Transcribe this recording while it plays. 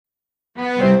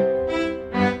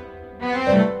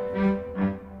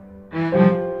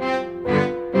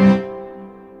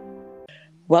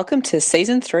Welcome to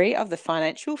Season 3 of the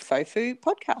Financial FOFU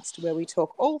podcast, where we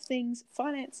talk all things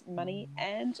finance, money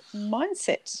and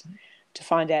mindset. To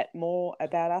find out more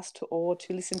about us or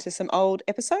to listen to some old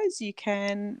episodes, you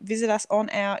can visit us on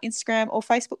our Instagram or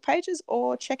Facebook pages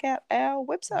or check out our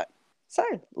website. So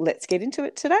let's get into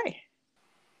it today.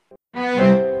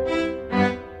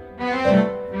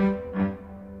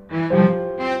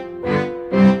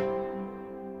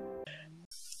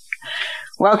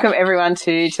 Welcome everyone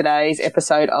to today's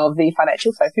episode of the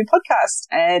Financial FOFU podcast.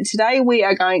 And today we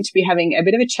are going to be having a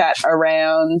bit of a chat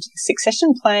around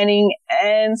succession planning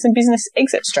and some business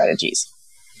exit strategies.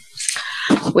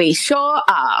 We sure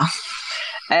are.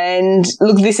 And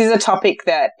look, this is a topic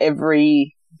that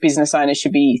every business owner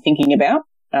should be thinking about.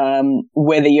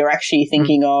 Whether you're actually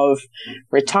thinking of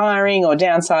retiring or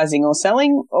downsizing or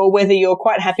selling, or whether you're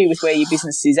quite happy with where your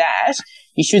business is at,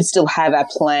 you should still have a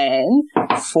plan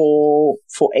for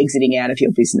exiting out of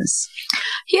your business.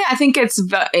 Yeah, I think it's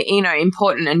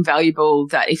important and valuable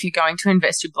that if you're going to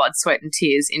invest your blood, sweat and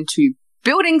tears into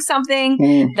building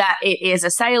something, that it is a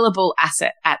saleable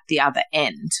asset at the other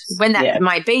end. When that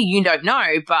might be, you don't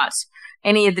know, but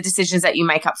any of the decisions that you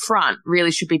make up front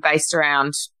really should be based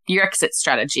around your exit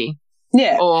strategy.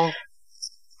 Yeah. Or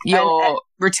your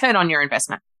return on your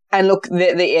investment. And look,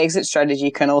 the exit strategy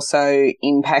can also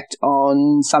impact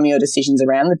on some of your decisions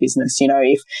around the business. You know,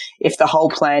 if the whole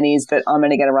plan is that I'm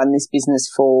only going to run this business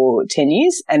for 10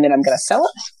 years and then I'm going to sell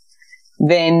it,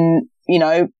 then, you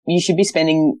know, you should be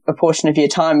spending a portion of your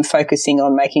time focusing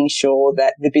on making sure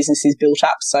that the business is built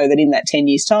up so that in that 10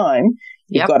 years' time,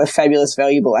 you've got a fabulous,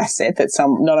 valuable asset that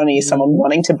not only is someone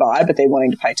wanting to buy, but they're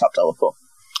wanting to pay top dollar for.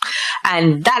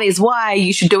 And that is why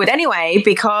you should do it anyway,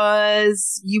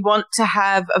 because you want to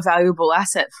have a valuable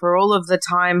asset for all of the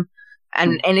time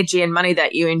and energy and money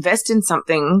that you invest in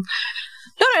something.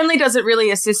 Not only does it really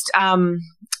assist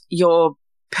your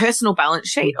personal balance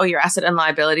sheet or your asset and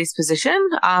liabilities position,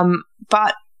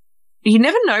 but you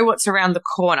never know what's around the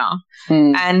corner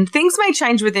and things may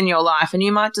change within your life and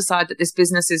you might decide that this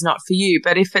business is not for you.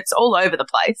 But if it's all over the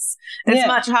place, it's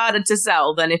much harder to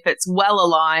sell than if it's well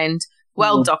aligned,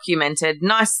 well documented,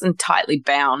 nice and tightly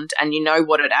bound, and you know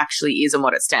what it actually is and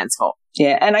what it stands for.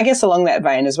 Yeah, and I guess along that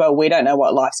vein as well, we don't know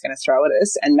what life's going to throw at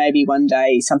us, and maybe one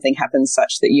day something happens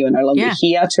such that you are no longer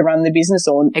here to run the business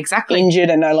or injured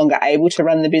and no longer able to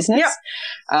run the business.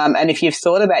 And if you've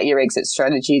thought about your exit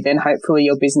strategy, then hopefully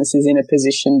your business is in a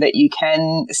position that you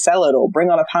can sell it or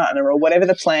bring on a partner or whatever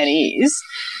the plan is,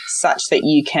 such that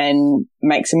you can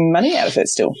make some money out of it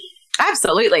still.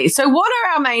 Absolutely. So what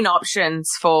are our main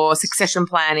options for succession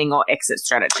planning or exit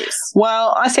strategies?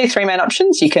 Well, I see three main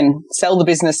options. You can sell the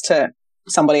business to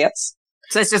somebody else.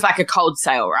 So it's just like a cold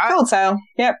sale, right? Cold sale,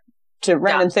 yep, to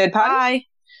random third party.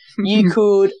 You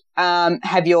could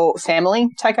have your family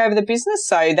take over the business.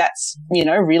 So that's, you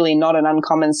know, really not an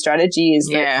uncommon strategy is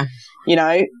that, you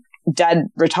know, dad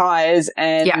retires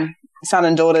and son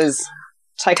and daughters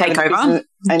take over the business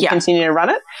and continue to run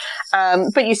it.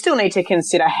 But you still need to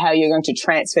consider how you're going to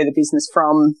transfer the business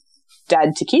from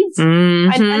dad to kids.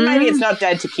 And maybe it's not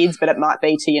dad to kids, but it might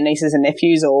be to your nieces and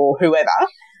nephews or whoever.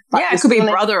 But it could be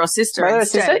brother or sister.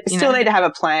 You still need to have a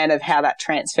plan of how that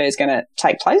transfer is going to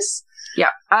take place.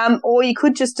 Or you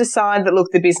could just decide that,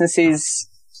 look, the business is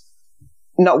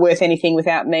not worth anything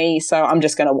without me, so I'm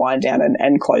just going to wind down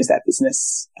and close that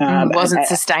business. Wasn't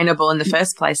sustainable in the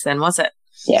first place then, was it?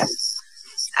 Yeah.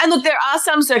 And look, there are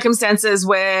some circumstances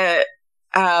where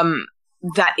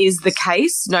that is the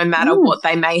case, no matter what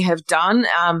they may have done.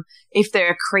 If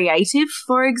they're creative,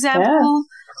 for example,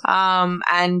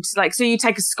 and like, so you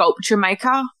take a sculpture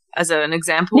maker as an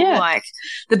example, like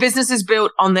the business is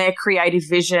built on their creative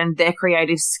vision, their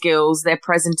creative skills, their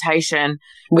presentation.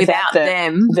 Without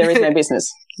them, there is no business.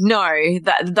 No,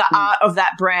 the art of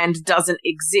that brand doesn't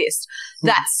exist.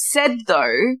 That said,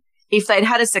 though, if they'd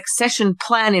had a succession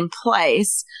plan in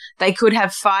place, they could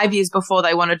have 5 years before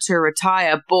they wanted to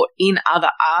retire brought in other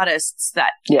artists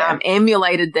that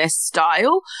emulated their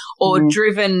style or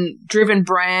driven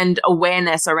brand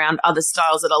awareness around other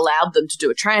styles that allowed them to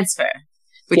do a transfer,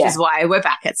 which is why we're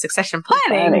back at succession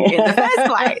planning in the first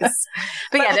place.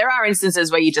 But there are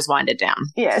instances where you just wind it down.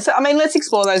 Yeah. So, I mean, let's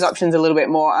explore those options a little bit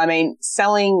more. I mean,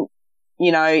 selling,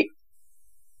 you know,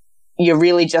 you're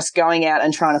really just going out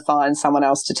and trying to find someone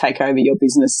else to take over your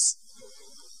business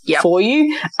for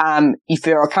you. If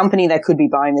you're a company, they could be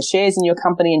buying the shares in your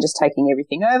company and just taking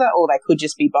everything over, or they could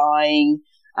just be buying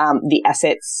the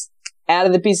assets out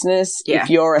of the business. If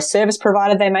you're a service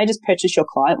provider, they may just purchase your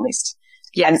client list.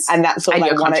 Yes. And that's all and they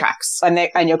your want contracts.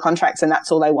 And your contracts, and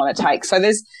that's all they want to take. So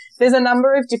there's a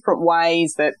number of different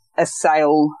ways that a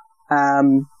sale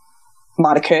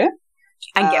might occur.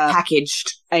 And get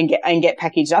packaged. And get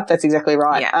packaged up. That's exactly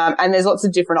right. Yeah. And there's lots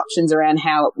of different options around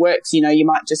how it works. You know, you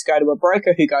might just go to a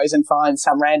broker who goes and finds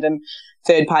some random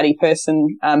third-party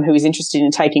person who is interested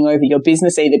in taking over your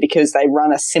business, either because they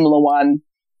run a similar one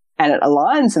and it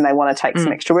aligns and they want to take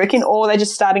some extra work in, or they're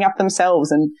just starting up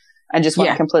themselves and just want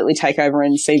to completely take over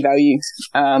and see value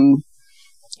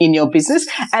in your business.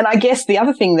 And I guess the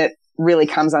other thing that really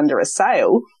comes under a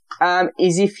sale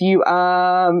is if you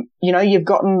you've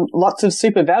gotten lots of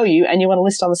super value and you want to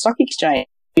list on the stock exchange.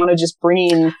 You want to just bring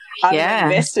in other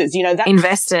investors. You know,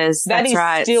 investors. That is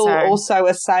right. still also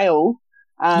a sale.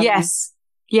 Yes.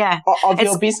 Yeah. Of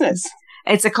your business.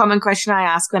 It's a common question I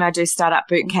ask when I do Startup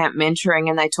Bootcamp mentoring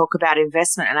and they talk about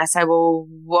investment. And I say, well,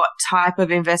 what type of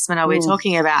investment are we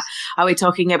talking about? Are we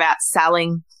talking about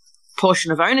selling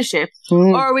portion of ownership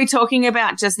or are we talking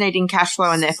about just needing cash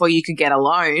flow and therefore you could get a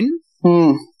loan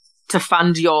to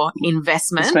fund your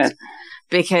investment?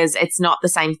 Because it's not the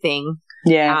same thing.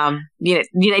 Yeah. You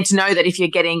need to know that if you're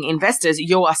getting investors,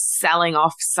 you are selling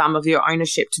off some of your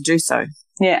ownership to do so.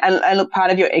 Yeah. And look, part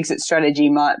of your exit strategy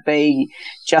might be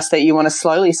just that you want to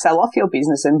slowly sell off your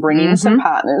business and bring in some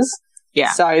partners.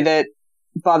 Yeah. So that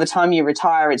by the time you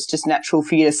retire, it's just natural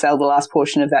for you to sell the last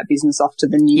portion of that business off to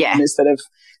the new owners that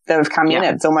have come in.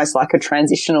 It's almost like a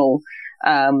transitional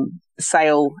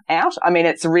sale out. I mean,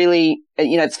 it's really,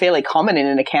 it's fairly common in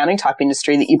an accounting type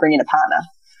industry that you bring in a partner.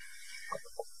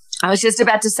 I was just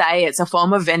about to say it's a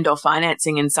form of vendor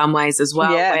financing in some ways as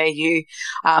well, where you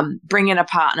bring in a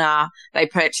partner, they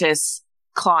purchase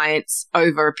clients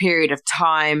over a period of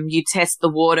time, you test the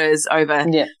waters over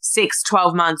 6,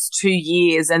 12 months, 2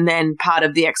 years, and then part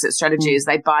of the exit strategy is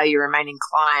they buy your remaining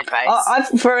client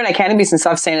base. For an accounting business,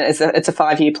 I've seen it as it's a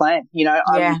 5-year plan. You know,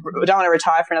 I don't want to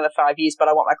retire for another 5 years, but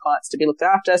I want my clients to be looked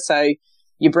after. So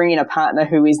you bring in a partner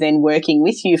who is then working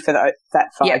with you for that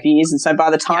 5 years. And so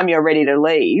by the time you're ready to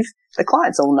leave, the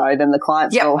clients all know them. The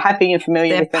clients are all happy and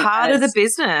familiar with them. They're part of the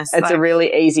business. It's a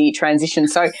really easy transition.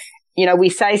 So, we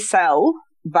say sell,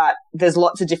 but there's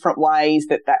lots of different ways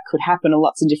that could happen and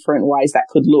lots of different ways that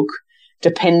could look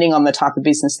depending on the type of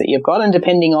business that you've got and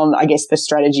depending on, I guess, the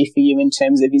strategy for you in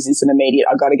terms of is this an immediate,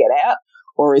 I've got to get out,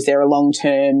 or is there a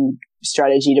long-term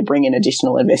strategy to bring in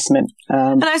additional investment?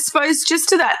 And I suppose just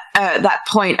to that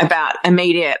point about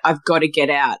immediate, I've got to get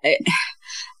out.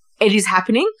 It is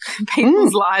happening.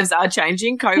 People's lives are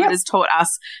changing. COVID has taught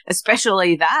us,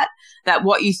 especially that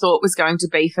what you thought was going to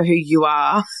be for who you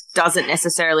are doesn't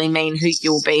necessarily mean who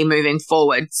you'll be moving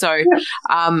forward. So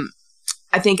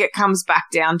I think it comes back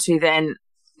down to then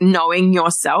knowing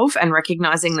yourself and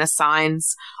recognizing the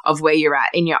signs of where you're at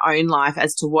in your own life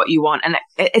as to what you want. And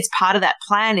it's part of that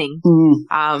planning.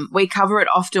 We cover it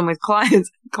often with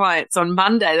clients on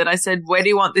Monday that I said, where do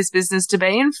you want this business to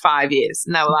be in 5 years?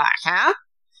 And they were like, huh?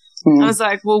 I was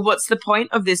like, well, what's the point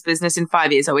of this business in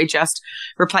 5 years? Are we just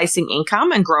replacing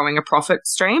income and growing a profit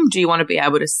stream? Do you want to be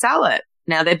able to sell it?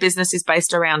 Now, their business is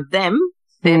based around them,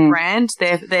 their brand,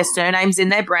 their surnames in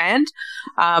their brand.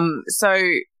 So,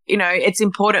 it's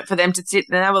important for them to sit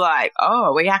and they were like,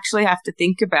 oh, we actually have to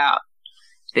think about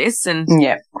this. And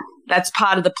that's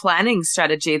part of the planning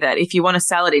strategy that if you want to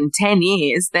sell it in 10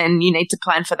 years, then you need to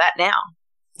plan for that now.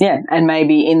 Yeah, and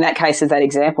maybe in that case of that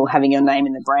example, having your name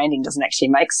in the branding doesn't actually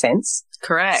make sense.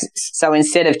 Correct. So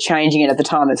instead of changing it at the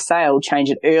time of sale, change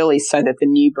it early so that the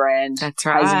new brand has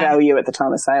value at the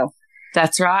time of sale.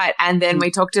 That's right. And then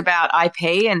we talked about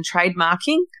IP and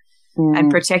trademarking and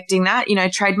protecting that.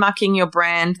 Trademarking your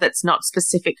brand that's not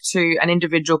specific to an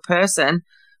individual person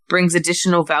brings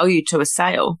additional value to a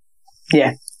sale.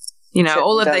 Yeah.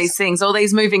 All of these things, all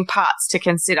these moving parts to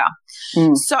consider.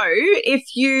 So if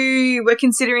you were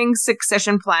considering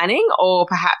succession planning or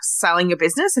perhaps selling your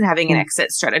business and having an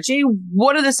exit strategy,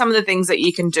 what are some of the things that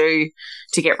you can do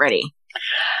to get ready?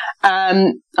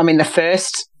 The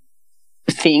first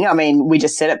thing, we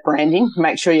just said it, branding.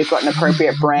 Make sure you've got an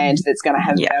appropriate brand that's going to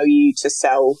have value to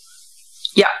sell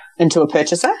into a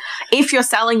purchaser. If you're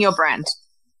selling your brand.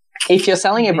 If you're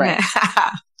selling your brand.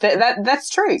 That's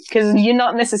true, because you're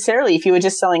not necessarily, if you were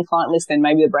just selling client list, then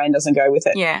maybe the brand doesn't go with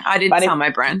it. Yeah, I didn't sell my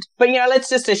brand. But, let's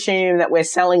just assume that we're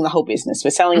selling the whole business.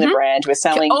 We're selling the brand. We're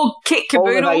selling all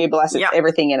the valuable assets,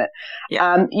 everything in it.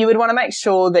 Yep. You would want to make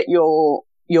sure that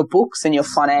your books and your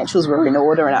financials were in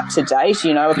order and up to date.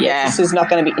 A purchaser is not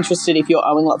going to be interested if you're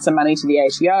owing lots of money to the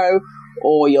ATO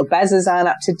or your BASs aren't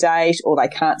up to date or they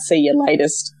can't see your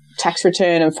latest tax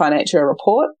return and financial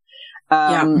report.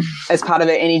 As part of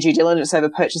any due diligence over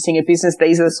purchasing a business,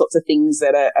 these are the sorts of things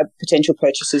that a potential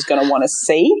purchaser is going to want to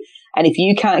see. And if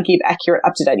you can't give accurate,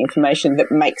 up-to-date information that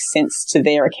makes sense to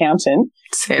their accountant,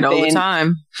 say it all the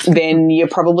time, then you're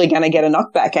probably going to get a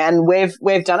knockback. And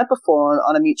we've done it before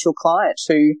on a mutual client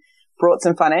who brought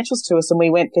some financials to us, and we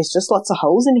went, there's just lots of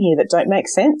holes in here that don't make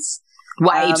sense.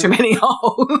 Way too many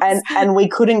holes. And we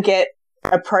couldn't get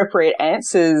appropriate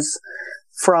answers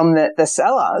from the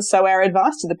seller. So our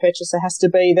advice to the purchaser has to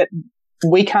be that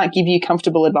we can't give you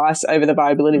comfortable advice over the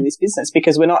viability of this business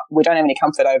because we don't have any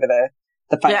comfort over the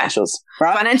financials,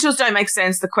 right? Financials don't make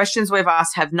sense. The questions we've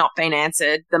asked have not been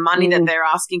answered. The money that they're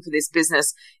asking for this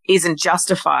business isn't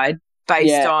justified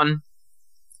based on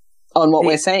what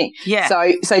we're seeing. Yeah.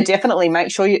 So definitely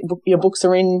make sure your books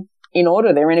are in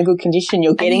order. They're in a good condition.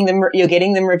 You're getting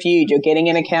them reviewed. You're getting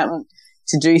an accountant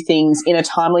to do things in a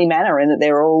timely manner and that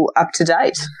they're all up to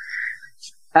date.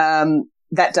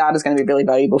 That data is going to be really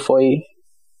valuable for you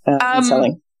in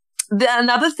selling.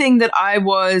 Another thing that I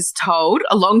was told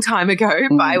a long time ago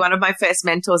by one of my first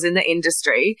mentors in the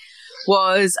industry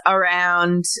was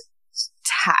around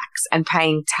tax and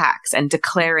paying tax and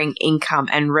declaring income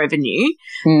and revenue.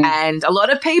 And a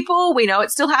lot of people, we know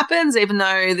it still happens, even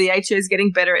though the HO is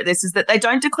getting better at this, is that they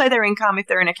don't declare their income if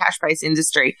they're in a cash-based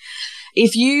industry.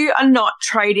 If you are not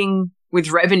trading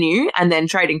with revenue and then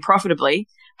trading profitably,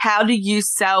 how do you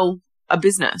sell a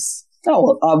business? Oh,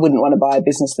 well, I wouldn't want to buy a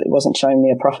business that wasn't showing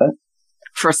me a profit.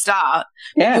 For a start.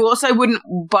 Yeah. You also wouldn't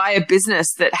buy a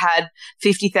business that had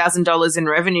 $50,000 in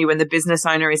revenue when the business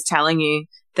owner is telling you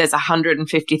there's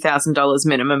 $150,000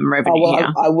 minimum revenue here.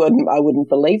 I wouldn't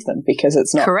believe them because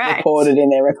it's not recorded in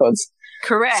their records.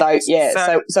 Correct.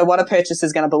 So what a purchaser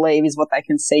is going to believe is what they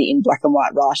can see in black and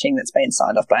white writing that's been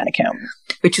signed off by an accountant.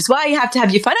 Which is why you have to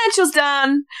have your financials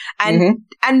done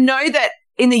and know that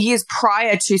in the years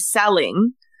prior to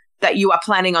selling that you are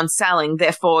planning on selling,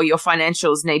 therefore your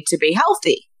financials need to be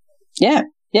healthy. Yeah.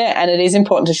 Yeah. And it is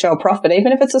important to show a profit,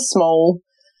 even if it's a small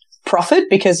profit,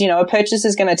 because, a purchaser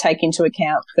is going to take into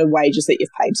account the wages that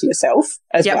you've paid to yourself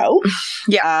as well.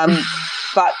 Yeah.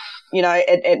 But,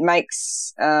 it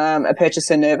makes a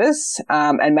purchaser nervous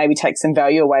and maybe takes some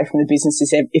value away from the business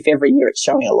if every year it's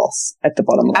showing a loss at the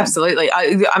bottom line. Absolutely.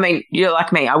 I mean, you're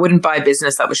like me. I wouldn't buy a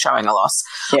business that was showing a loss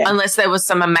unless there was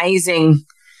some amazing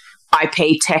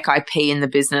tech IP in the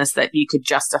business that you could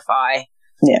justify.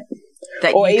 Yeah.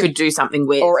 That you could do something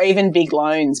with. Or even big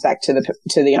loans back to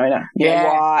the owner.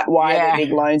 Why are there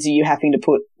big loans? Are you having to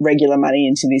put regular money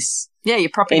into this? Yeah,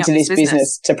 you're propping into up this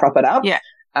business to prop it up. Yeah.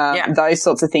 Those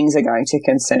sorts of things are going to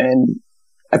concern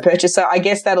a purchaser. I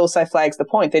guess that also flags the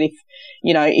point that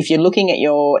if you're looking at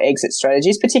your exit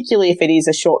strategies, particularly if it is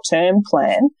a short-term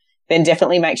plan, then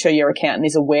definitely make sure your accountant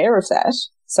is aware of that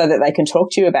so that they can talk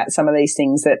to you about some of these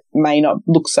things that may not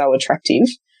look so attractive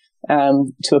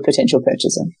to a potential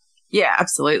purchaser. Yeah,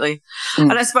 absolutely.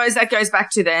 And I suppose that goes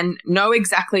back to then know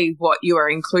exactly what you are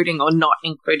including or not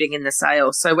including in the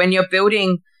sale. So when you're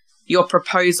building your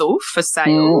proposal for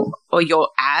sale or your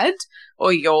ad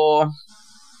or your,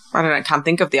 I can't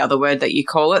think of the other word that you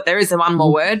call it. There is one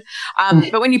more word.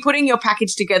 But when you're putting your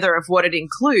package together of what it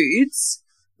includes,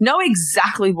 know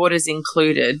exactly what is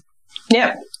included.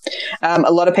 Yeah. A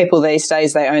lot of people these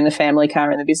days, they own the family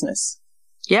car in the business.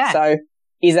 Yeah. So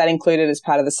is that included as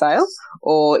part of the sale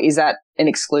or is that an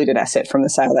excluded asset from the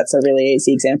sale? That's a really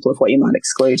easy example of what you might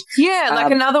exclude. Yeah,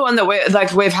 like another one that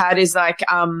we've had is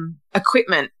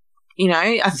equipment.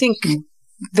 I think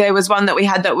there was one that we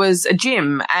had that was a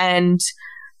gym and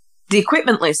the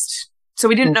equipment list. So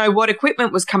we didn't know what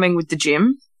equipment was coming with the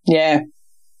gym. Yeah.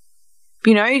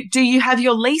 Do you have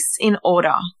your lease in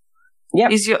order? Yeah.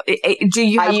 Are you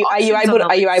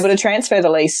able to transfer the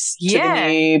lease to the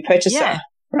new purchaser? Yeah.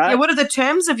 Right. Yeah. What are the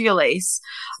terms of your lease?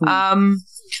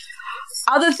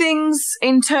 Other things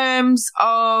in terms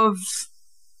of,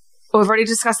 we've already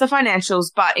discussed the financials,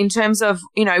 but in terms of,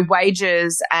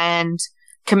 wages and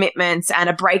commitments and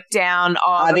a breakdown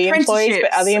of Are the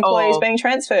employees being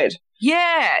transferred?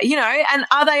 Yeah, and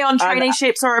are they on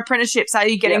traineeships or apprenticeships? Are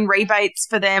you getting rebates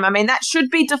for them? I mean, that should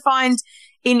be defined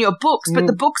in your books, but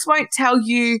the books won't tell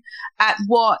you at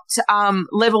what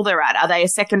level they're at. Are they a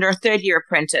second or a third year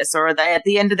apprentice, or are they at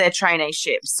the end of their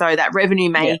traineeship? So that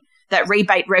revenue that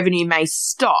rebate revenue may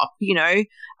stop,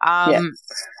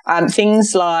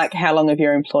 Things like how long have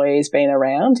your employees been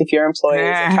around? If your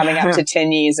employees are coming up to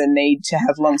 10 years and need to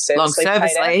have long service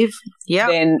leave,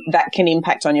 then that can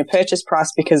impact on your purchase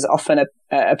price because often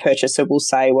a purchaser will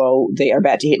say, well, they're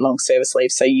about to hit long service leave,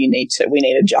 so we need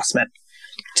adjustment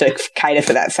to cater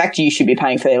for that. In fact, you should be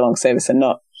paying for their long service and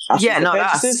not us. Yeah, not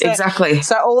us. Exactly.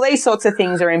 So all these sorts of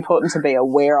things are important to be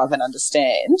aware of and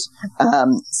understand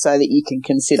so that you can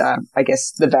consider, I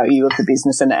guess, the value of the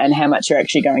business and how much you're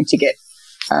actually going to get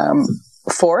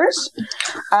for it,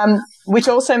 which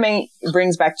also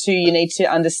brings back to you need to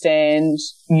understand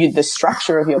the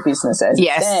structure of your business as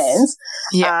it stands,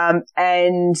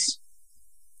 and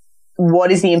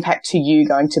what is the impact to you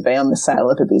going to be on the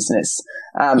sale of a business?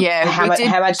 How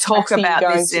much talk about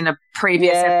this in a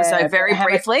previous episode very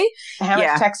briefly. How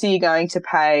much tax are you going to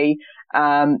pay?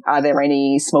 Are there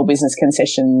any small business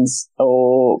concessions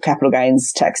or capital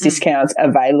gains tax discounts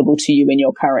available to you in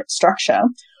your current structure?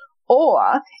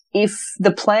 Or if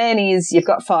the plan is you've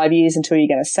got 5 years until you're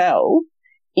going to sell,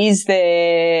 is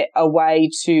there a way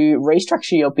to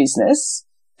restructure your business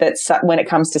that when it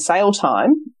comes to sale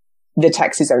time, the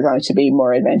taxes are going to be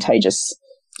more advantageous?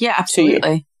 Yeah, absolutely.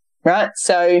 To you, right?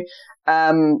 So,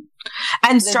 and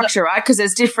structure, right? Because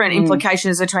there's different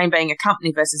implications between being a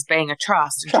company versus being a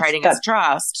trust and trading as a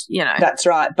trust, That's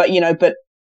right. But, but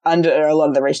under a lot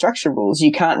of the restructure rules,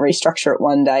 you can't restructure it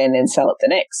one day and then sell it the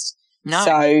next. No,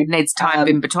 so, it needs time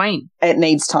in between. It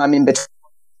needs time in between.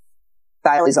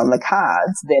 Sale is on the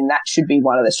cards, then that should be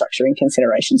one of the structuring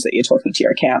considerations that you're talking to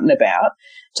your accountant about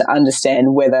to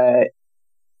understand whether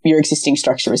your existing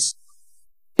structure is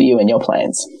for you and your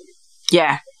plans.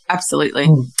 Yeah, absolutely.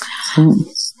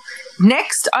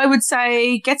 Next, I would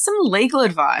say get some legal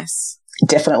advice.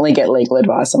 Definitely get legal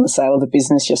advice on the sale of the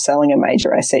business. You're selling a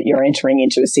major asset. You're entering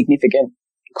into a significant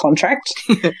contract.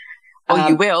 Or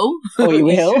you will. Or you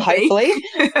will, hopefully.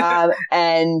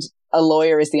 And a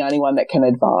lawyer is the only one that can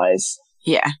advise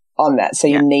on that. So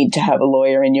you need to have a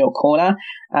lawyer in your corner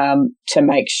to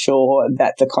make sure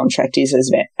that the contract is as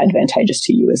advantageous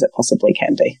to you as it possibly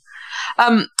can be.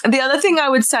 The other thing I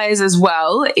would say is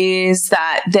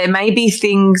that there may be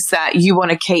things that you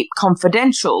want to keep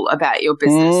confidential about your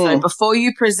business. So before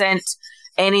you present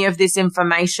any of this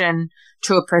information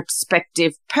to a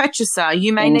prospective purchaser,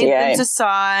 you may need them to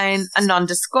sign a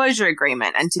non-disclosure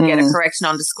agreement. And to get a correct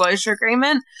non-disclosure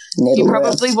agreement, you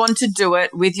probably want to do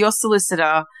it with your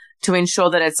solicitor to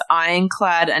ensure that it's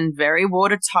ironclad and very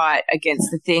watertight against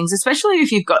the things, especially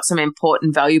if you've got some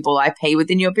important, valuable IP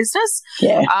within your business.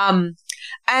 Yeah.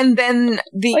 And then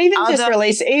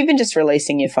even just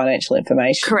releasing your financial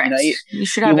information. Correct. You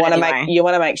should have it anyway. You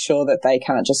want to make sure that they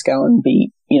can't just go and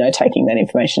be, taking that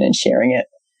information and sharing it.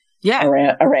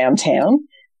 Around town.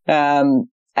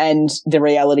 And the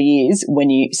reality is when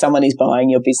someone is buying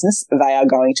your business, they are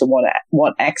going to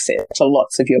want access to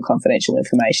lots of your confidential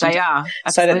information. They are.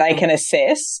 Absolutely. So that they can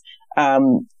assess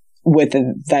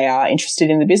whether they are interested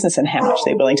in the business and how much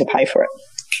they're willing to pay for it.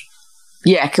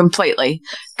 Yeah, completely.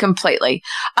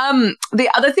 The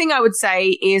other thing I would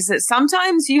say is that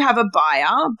sometimes you have a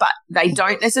buyer, but they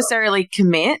don't necessarily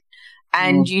commit.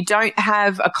 And you don't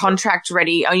have a contract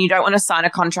ready, or you don't want to sign a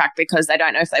contract because they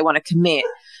don't know if they want to commit.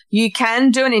 You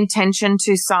can do an intention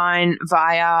to sign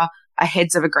via a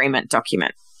heads of agreement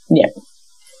document. Yeah.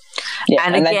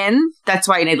 And again, that's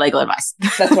why you need legal advice.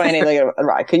 That's why you need legal advice,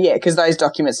 right? Because those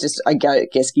documents just, I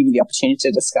guess, give you the opportunity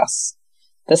to discuss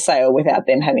the sale without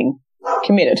them having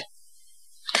committed.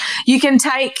 You can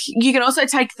also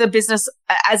take the business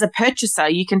as a purchaser.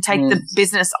 You can take the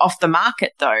business off the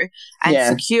market though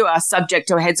and secure subject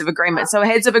to a heads of agreement. So a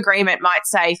heads of agreement might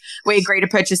say, we agree to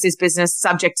purchase this business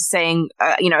subject to seeing,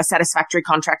 a satisfactory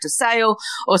contract of sale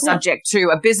or subject to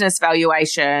a business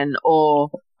valuation or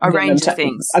a range of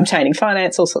things. Obtaining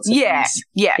finance, all sorts of things.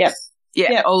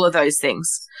 Yeah, all of those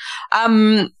things.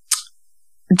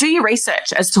 Do your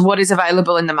research as to what is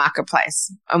available in the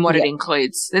marketplace and what it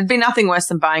includes. There'd be nothing worse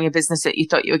than buying a business that you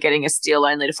thought you were getting a steal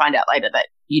only to find out later that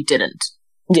you didn't.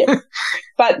 Yeah.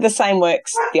 But the same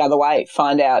works the other way.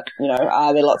 Find out,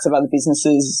 are there lots of other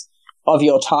businesses of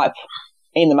your type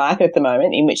in the market at the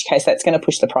moment, in which case that's going to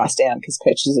push the price down because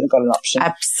purchasers have got an option.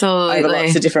 Absolutely. Over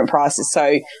lots of different prices.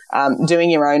 So doing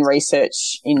your own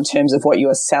research in terms of what you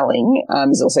are selling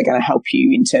is also going to help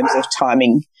you in terms of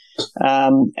timing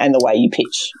and the way you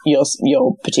pitch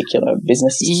your particular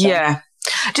business. Yeah.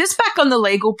 Just back on the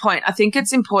legal point, I think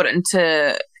it's important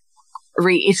to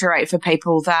reiterate for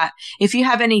people that if you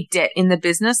have any debt in the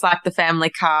business, like the family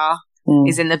car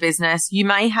is in the business, you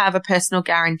may have a personal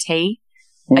guarantee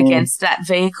against that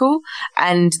vehicle,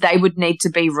 and they would need to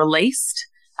be released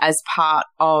as part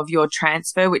of your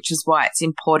transfer, which is why it's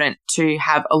important to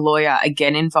have a lawyer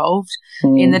again involved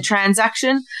in the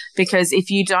transaction, because if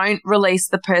you don't release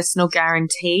the personal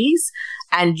guarantees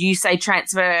and you say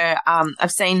transfer,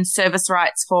 I've seen service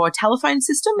rights for a telephone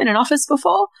system in an office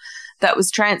before that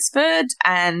was transferred,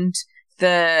 and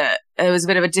there was a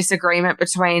bit of a disagreement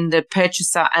between the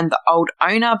purchaser and the old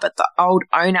owner, but the old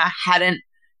owner hadn't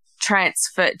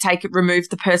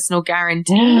removed the personal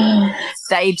guarantee.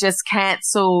 They just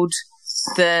cancelled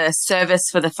the service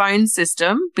for the phone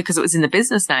system because it was in the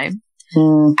business name.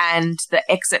 and the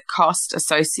exit cost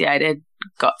associated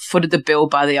got footed the bill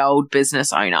by the old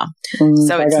business owner.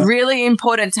 So it's really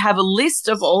important to have a list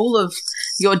of all of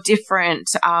your different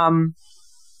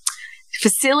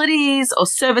facilities or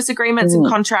service agreements and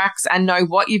contracts, and know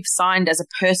what you've signed as a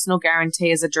personal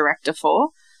guarantee as a director for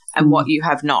and what you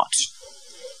have not.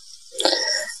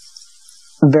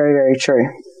 Very, very true.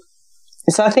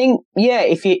 So I think,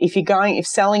 if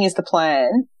selling is the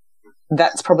plan,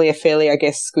 that's probably a fairly, I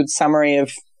guess, good summary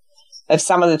of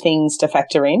some of the things to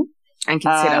factor in. And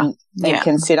consider.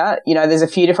 Consider. You know, there's a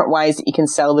few different ways that you can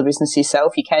sell the business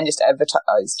yourself. You can just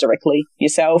advertise directly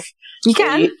yourself. You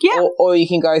can, or you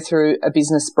can go through a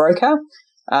business broker.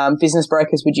 Business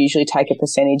brokers would usually take a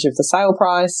percentage of the sale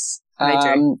price. They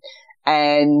do.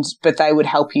 But they would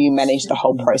help you manage the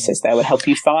whole process. They would help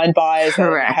you find buyers.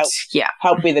 Correct.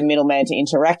 Help with the middleman to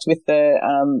interact with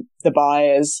the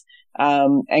buyers,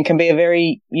 and can be a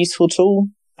very useful tool.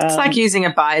 It's like using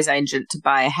a buyer's agent to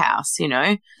buy a house, you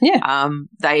know? Yeah.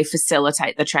 They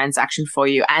facilitate the transaction for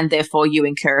you, and therefore you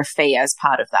incur a fee as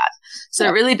part of that. So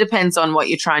it really depends on what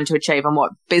you're trying to achieve and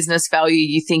what business value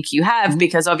you think you have,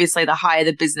 because obviously the higher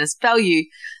the business value,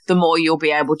 the more you'll be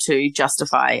able to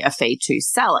justify a fee to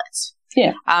sell it.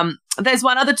 Yeah. There's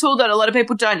one other tool that a lot of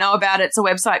people don't know about. It's a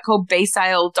website called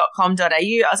bsale.com.au.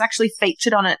 I was actually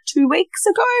featured on it 2 weeks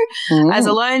ago as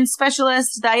a loan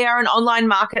specialist. They are an online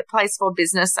marketplace for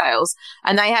business sales,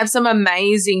 and they have some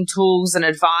amazing tools and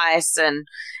advice and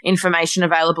information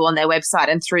available on their website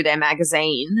and through their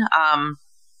magazine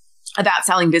about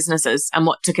selling businesses and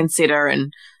what to consider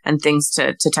and things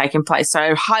to take in place. So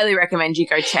I highly recommend you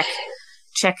go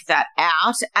check that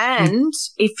out. And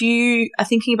if you are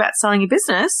thinking about selling your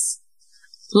business,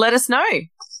 let us know.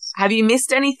 Have you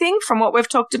missed anything from what we've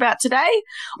talked about today?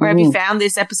 Or have you found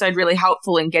this episode really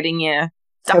helpful in getting your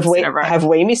ducks in a row? Have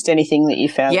we missed anything that you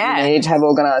found you needed to have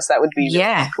organised? That would be really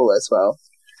helpful as well.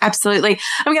 Absolutely.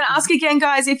 I'm going to ask again,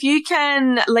 guys, if you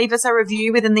can leave us a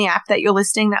review within the app that you're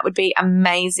listening, that would be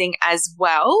amazing as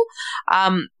well.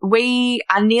 We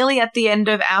are nearly at the end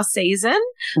of our season.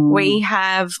 We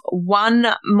have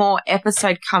one more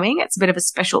episode coming. It's a bit of a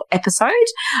special episode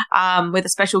with a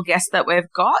special guest that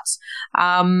we've got.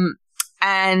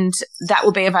 And that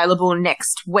will be available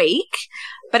next week.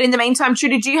 But in the meantime,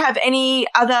 Trudy, do you have any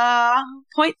other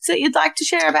points that you'd like to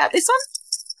share about this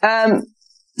one?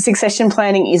 Succession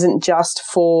planning isn't just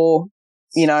for,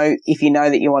 you know, if you know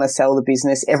that you want to sell the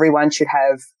business. Everyone should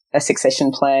have a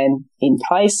succession plan in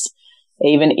place,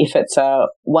 even if it's a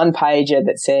one-pager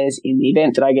that says, in the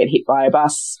event that I get hit by a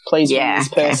bus, please ring this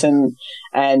person,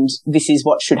 and this is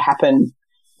what should happen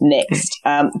next.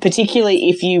 Particularly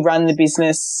if you run the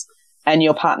business and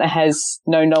your partner has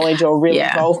no knowledge or real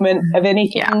involvement of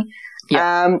anything.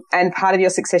 And part of your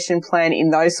succession plan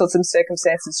in those sorts of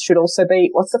circumstances should also be,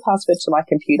 what's the password to my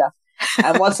computer?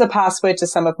 And what's the password to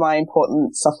some of my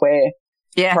important software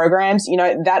programs? You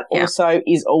know, that also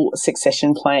is all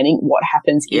succession planning, what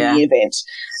happens in the event.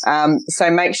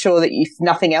 So make sure that if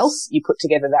nothing else, you put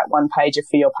together that one pager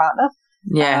for your partner.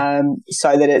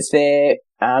 So that it's there,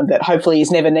 that hopefully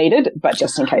is never needed, but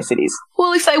just in case it is.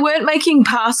 Well, if they weren't making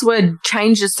password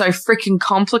changes so freaking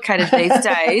complicated these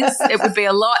days, it would be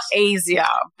a lot easier.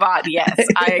 But yes,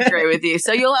 I agree with you.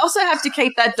 So you'll also have to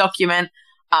keep that document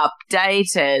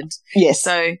updated. Yes.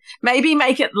 So maybe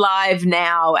make it live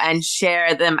now and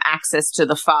share them access to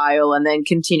the file, and then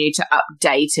continue to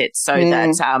update it so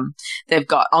that they've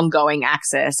got ongoing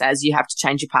access, as you have to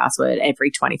change your password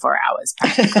every 24 hours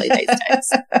practically these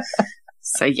days.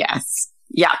 So yes.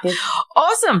 Yeah.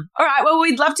 Awesome. All right. Well,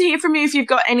 we'd love to hear from you if you've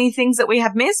got any things that we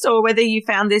have missed, or whether you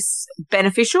found this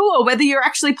beneficial, or whether you're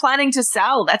actually planning to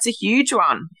sell. That's a huge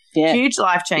one. Yeah. Huge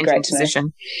life-changing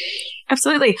decision.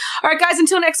 Absolutely. All right, guys,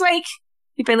 until next week,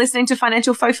 you've been listening to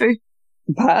Financial Fofu.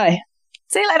 Bye.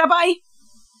 See you later. Bye.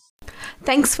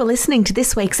 Thanks for listening to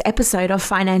this week's episode of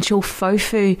Financial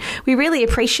Fofu. We really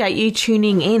appreciate you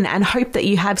tuning in and hope that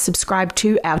you have subscribed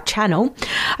to our channel.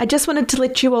 I just wanted to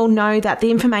let you all know that the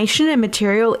information and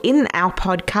material in our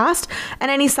podcast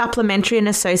and any supplementary and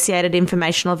associated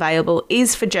information available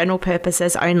is for general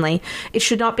purposes only. It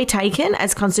should not be taken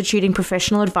as constituting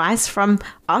professional advice from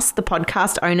us, the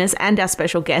podcast owners, and our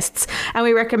special guests, and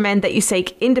we recommend that you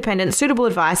seek independent, suitable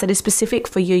advice that is specific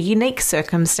for your unique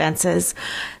circumstances.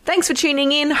 Thanks for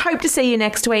tuning in. Hope to see you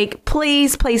next week.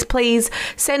 Please, please, please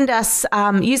send us,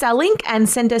 use our link and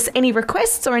send us any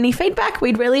requests or any feedback.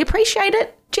 We'd really appreciate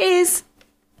it. Cheers.